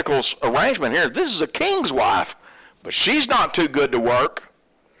hypothetical arrangement here, this is a king's wife, but she's not too good to work.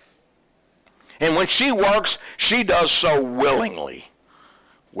 And when she works, she does so willingly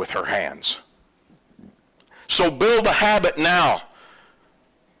with her hands. So build a habit now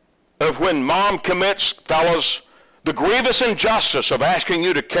of when mom commits, fellas, the grievous injustice of asking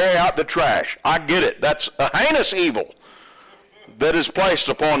you to carry out the trash. I get it. That's a heinous evil that is placed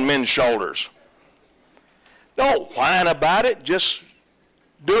upon men's shoulders. Don't whine about it. Just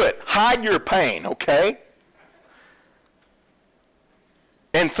do it. Hide your pain, okay?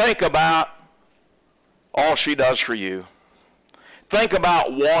 And think about all she does for you. Think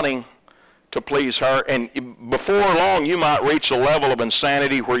about wanting to please her, and before long you might reach a level of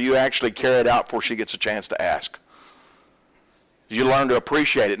insanity where you actually carry it out before she gets a chance to ask. You learn to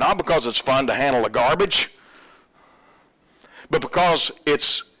appreciate it, not because it's fun to handle the garbage, but because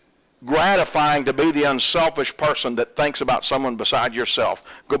it's gratifying to be the unselfish person that thinks about someone beside yourself.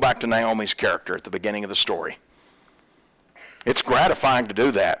 Go back to Naomi's character at the beginning of the story. It's gratifying to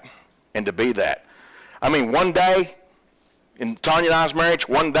do that and to be that. I mean, one day, in Tanya and I's marriage,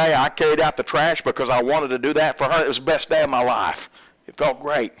 one day I carried out the trash because I wanted to do that for her. It was the best day of my life. It felt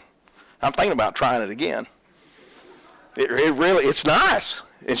great. I'm thinking about trying it again. It's nice.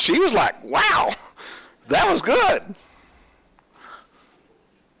 And she was like, wow, that was good.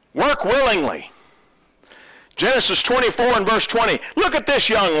 Work willingly. Genesis 24 and verse 20. Look at this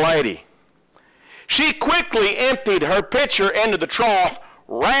young lady. She quickly emptied her pitcher into the trough,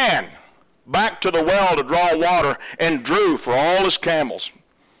 ran back to the well to draw water, and drew for all his camels.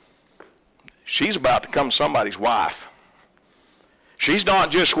 She's about to become somebody's wife. She's not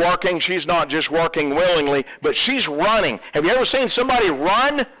just working willingly, but she's running. Have you ever seen somebody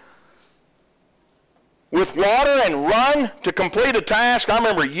run with water and run to complete a task? I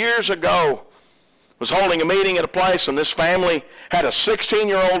remember years ago, was holding a meeting at a place, and this family had a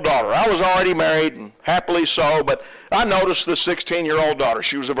 16-year-old daughter. I was already married, and happily so, but I noticed the 16-year-old daughter.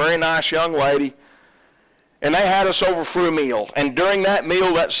 She was a very nice young lady, and they had us over for a meal. And during that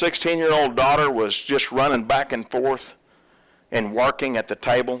meal, that 16-year-old daughter was just running back and forth and working at the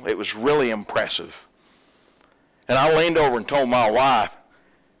table. It was really impressive. And I leaned over and told my wife,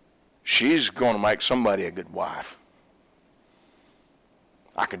 she's going to make somebody a good wife.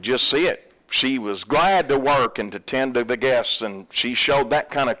 I could just see it. She was glad to work and to tend to the guests, and she showed that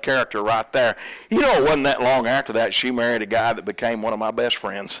kind of character right there. You know, it wasn't that long after that she married a guy that became one of my best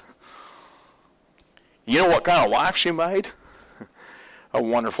friends. You know what kind of wife she made? A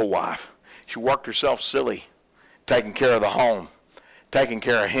wonderful wife. She worked herself silly, taking care of the home, taking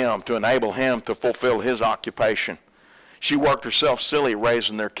care of him to enable him to fulfill his occupation. She worked herself silly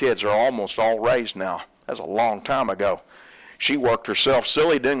raising their kids. They're almost all raised now. That's a long time ago. She worked herself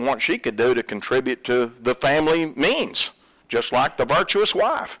silly doing what she could do to contribute to the family means, just like the virtuous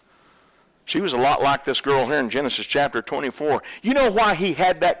wife. She was a lot like this girl here in Genesis chapter 24. You know why he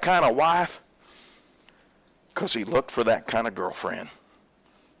had that kind of wife? Because he looked for that kind of girlfriend.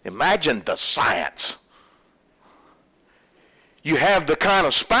 Imagine the science. You have the kind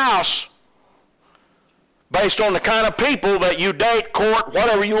of spouse based on the kind of people that you date, court,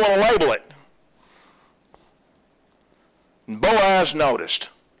 whatever you want to label it. And Boaz noticed,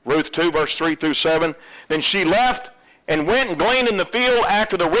 Ruth 2, verse 3 through 7, then she left and went and gleaned in the field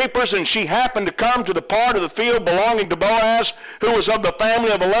after the reapers, and she happened to come to the part of the field belonging to Boaz, who was of the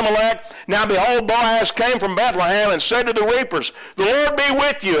family of Elimelech. Now behold, Boaz came from Bethlehem and said to the reapers, the Lord be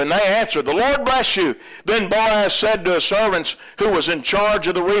with you. And they answered, the Lord bless you. Then Boaz said to his servants who was in charge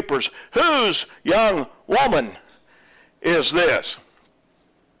of the reapers, whose young woman is this?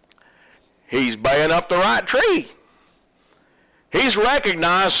 He's baying up the right tree. He's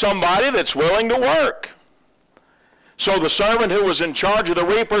recognized somebody that's willing to work. So the servant who was in charge of the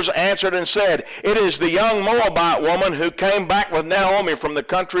reapers answered and said, it is the young Moabite woman who came back with Naomi from the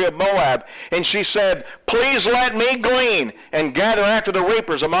country of Moab. And she said, please let me glean and gather after the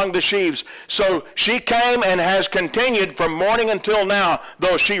reapers among the sheaves. So she came and has continued from morning until now,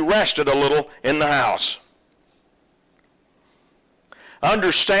 though she rested a little in the house.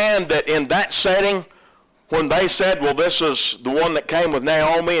 Understand that in that setting, when they said, well, this is the one that came with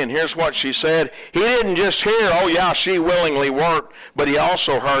Naomi, and here's what she said, he didn't just hear, oh, yeah, she willingly worked, but he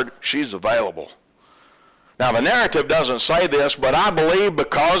also heard she's available. Now, the narrative doesn't say this, but I believe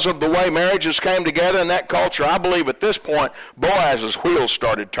because of the way marriages came together in that culture, I believe at this point, Boaz's wheels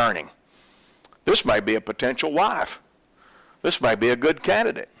started turning. This may be a potential wife. This may be a good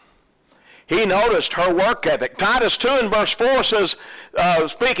candidate. He noticed her work ethic. Titus 2 in verse 4 says,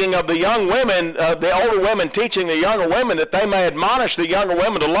 speaking of the young women, the older women teaching the younger women that they may admonish the younger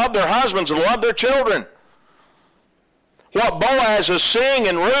women to love their husbands and love their children. What Boaz is seeing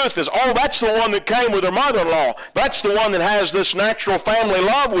in Ruth is, oh, that's the one that came with her mother-in-law. That's the one that has this natural family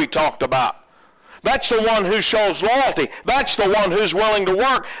love we talked about. That's the one who shows loyalty. That's the one who's willing to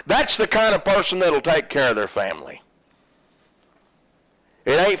work. That's the kind of person that'll take care of their family.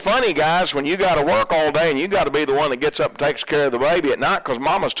 It ain't funny, guys, when you got to work all day and you got to be the one that gets up and takes care of the baby at night because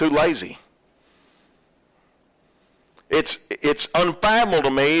mama's too lazy. It's unfathomable to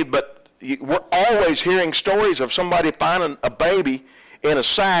me, but we're always hearing stories of somebody finding a baby in a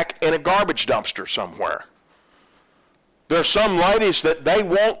sack in a garbage dumpster somewhere. There's some ladies that they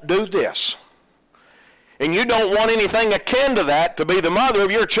won't do this. And you don't want anything akin to that to be the mother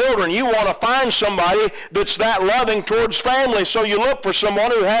of your children. You want to find somebody that's that loving towards family, so you look for someone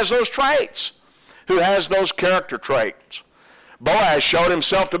who has those traits, who has those character traits. Boaz showed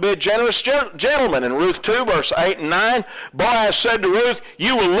himself to be a generous gentleman. In Ruth 2, verse 8 and 9, Boaz said to Ruth,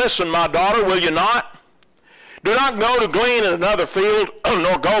 you will listen, my daughter, will you not? Do not go to glean in another field,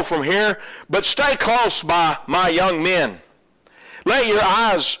 nor go from here, but stay close by my young men.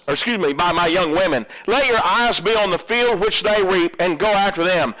 By my young women. Let your eyes be on the field which they reap, and go after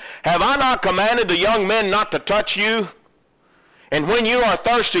them. Have I not commanded the young men not to touch you? And when you are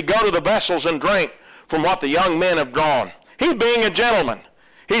thirsty, go to the vessels and drink from what the young men have drawn. He's being a gentleman.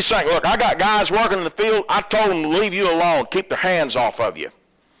 He's saying, look, I got guys working in the field. I told them to leave you alone. Keep their hands off of you.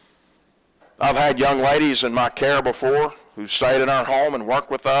 I've had young ladies in my care before who stayed in our home and worked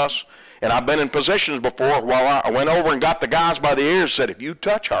with us. And I've been in positions before while I went over and got the guys by the ears and said, if you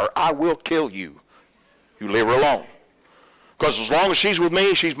touch her, I will kill you. You leave her alone. Because as long as she's with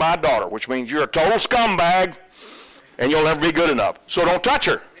me, she's my daughter, which means you're a total scumbag and you'll never be good enough. So don't touch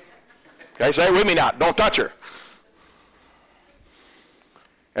her. Okay, say it with me now. Don't touch her.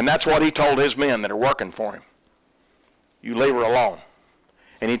 And that's what he told his men that are working for him. You leave her alone.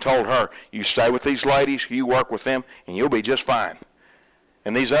 And he told her, you stay with these ladies, you work with them, and you'll be just fine.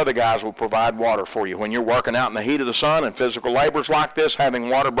 And these other guys will provide water for you. When you're working out in the heat of the sun and physical labors like this, having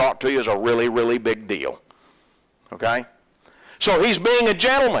water brought to you is a really, really big deal. Okay? So he's being a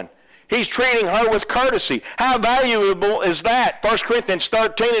gentleman. He's treating her with courtesy. How valuable is that? 1 Corinthians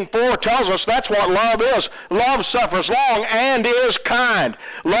 13 and 4 tells us that's what love is. Love suffers long and is kind.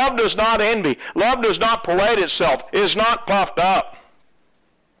 Love does not envy. Love does not parade itself, is not puffed up.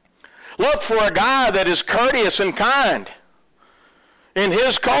 Look for a guy that is courteous and kind. In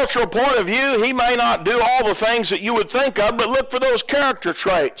his cultural point of view, he may not do all the things that you would think of, but look for those character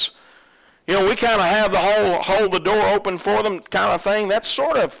traits. You know, we kind of have the whole hold the door open for them kind of thing. That's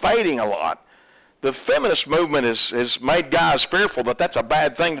sort of fading a lot. The feminist movement has made guys fearful that that's a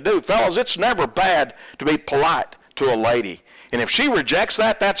bad thing to do. Fellas, it's never bad to be polite to a lady. And if she rejects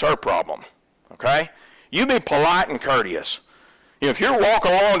that, that's her problem. Okay? You be polite and courteous. If you're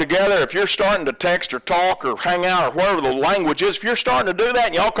walking along together, if you're starting to text or talk or hang out or whatever the language is, if you're starting to do that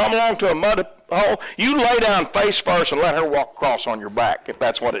and y'all come along to a mud hole, you lay down face first and let her walk across on your back if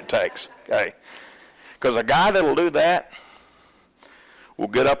that's what it takes. Okay? Because a guy that'll do that will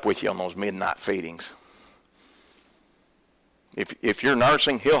get up with you on those midnight feedings. If you're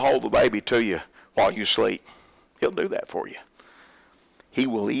nursing, he'll hold the baby to you while you sleep. He'll do that for you. He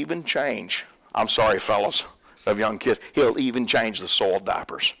will even change. I'm sorry, fellas, of young kids. He'll even change the soiled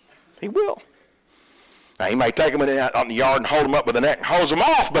diapers. He will. Now, he may take them out in the yard and hold them up with the neck and hose them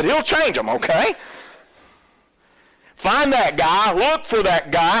off, but he'll change them, okay? Find that guy, look for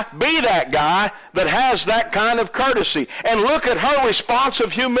that guy, be that guy that has that kind of courtesy. And look at her response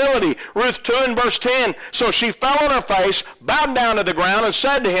of humility. Ruth 2 and verse 10, so she fell on her face, bowed down to the ground, and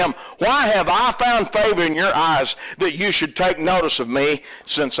said to him, why have I found favor in your eyes that you should take notice of me,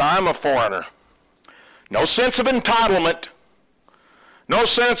 since I am a foreigner? No sense of entitlement. No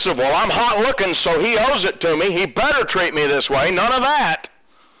sense of, well, I'm hot looking, so he owes it to me. He better treat me this way. None of that.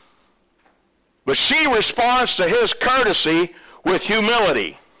 But she responds to his courtesy with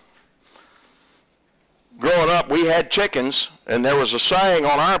humility. Growing up, we had chickens, and there was a saying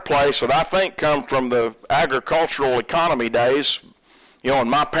on our place that I think comes from the agricultural economy days, in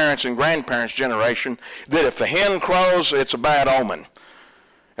my parents' and grandparents' generation, that if the hen crows, it's a bad omen.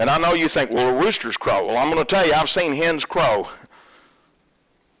 And I know you think, well, the roosters crow. Well, I'm going to tell you, I've seen hens crow.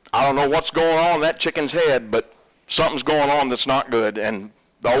 I don't know what's going on in that chicken's head, but something's going on that's not good, and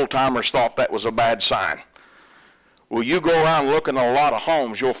the old-timers thought that was a bad sign. Well, you go around looking at a lot of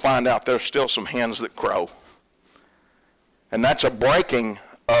homes, you'll find out there's still some hens that crow. And that's a breaking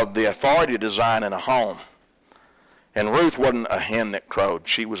of the authority design in a home. And Ruth wasn't a hen that crowed.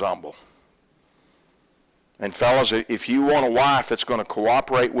 She was humble. And fellas, if you want a wife that's going to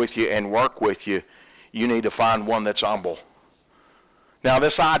cooperate with you and work with you, you need to find one that's humble. Now,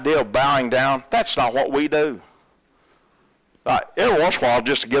 this idea of bowing down, that's not what we do. Every once in a while,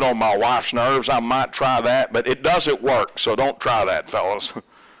 just to get on my wife's nerves, I might try that, but it doesn't work, so don't try that, fellas.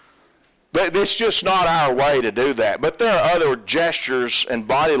 But it's just not our way to do that. But there are other gestures and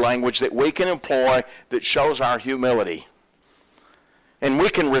body language that we can employ that shows our humility. And we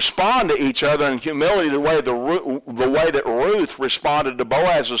can respond to each other in humility the way that Ruth responded to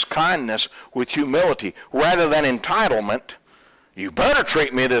Boaz's kindness with humility. Rather than entitlement, you better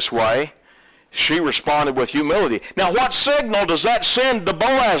treat me this way. She responded with humility. Now, what signal does that send the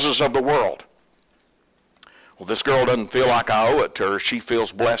Boazes of the world? Well, this girl doesn't feel like I owe it to her. She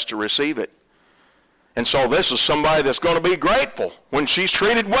feels blessed to receive it. And so this is somebody that's going to be grateful when she's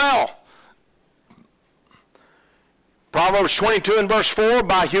treated well. Proverbs 22 and verse 4,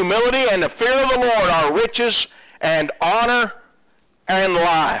 by humility and the fear of the Lord are riches and honor and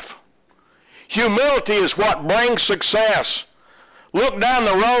life. Humility is what brings success. Look down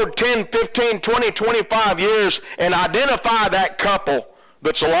the road 10, 15, 20, 25 years and identify that couple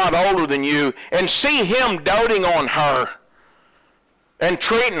that's a lot older than you and see him doting on her and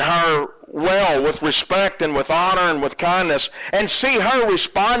treating her well with respect and with honor and with kindness, and see her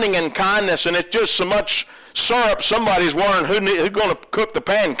responding in kindness, and it's just so much syrup, somebody's wondering who's going to cook the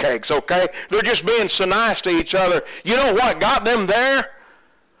pancakes, okay? They're just being so nice to each other. You know what got them there?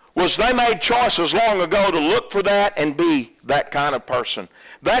 Was they made choices long ago to look for that and be that kind of person.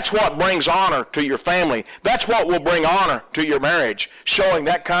 That's what brings honor to your family. That's what will bring honor to your marriage, showing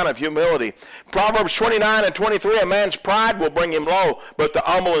that kind of humility. Proverbs 29 and 23, a man's pride will bring him low, but the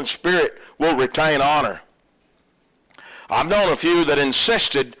humble in spirit will retain honor. I've known a few that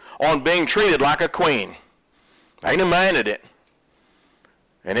insisted on being treated like a queen. They demanded it.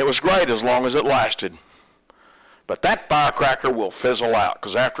 And it was great as long as it lasted. But that firecracker will fizzle out,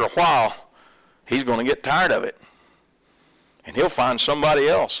 because after a while, he's going to get tired of it. And he'll find somebody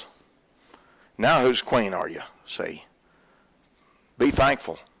else. Now whose queen are you? See? Be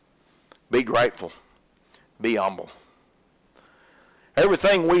thankful. Be grateful. Be humble.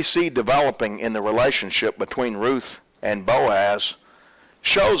 Everything we see developing in the relationship between Ruth and Boaz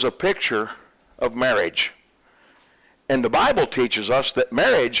shows a picture of marriage. And the Bible teaches us that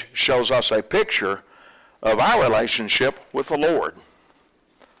marriage shows us a picture of our relationship with the Lord.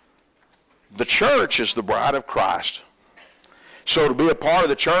 The church is the bride of Christ. So to be a part of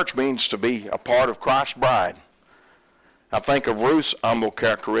the church means to be a part of Christ's bride. I think of Ruth's humble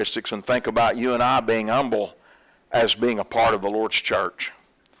characteristics and think about you and I being humble as being a part of the Lord's church.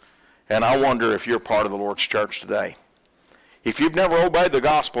 And I wonder if you're part of the Lord's church today. If you've never obeyed the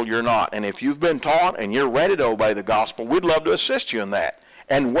gospel, you're not. And if you've been taught and you're ready to obey the gospel, we'd love to assist you in that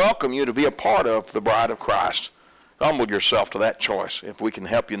and welcome you to be a part of the bride of Christ. humble yourself to that choice. If we can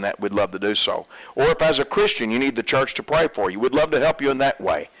help you in that, we'd love to do so. Or if as a Christian you need the church to pray for you, we'd love to help you in that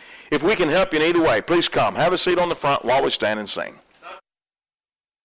way. If we can help you in either way, please come. Have a seat on the front while we stand and sing.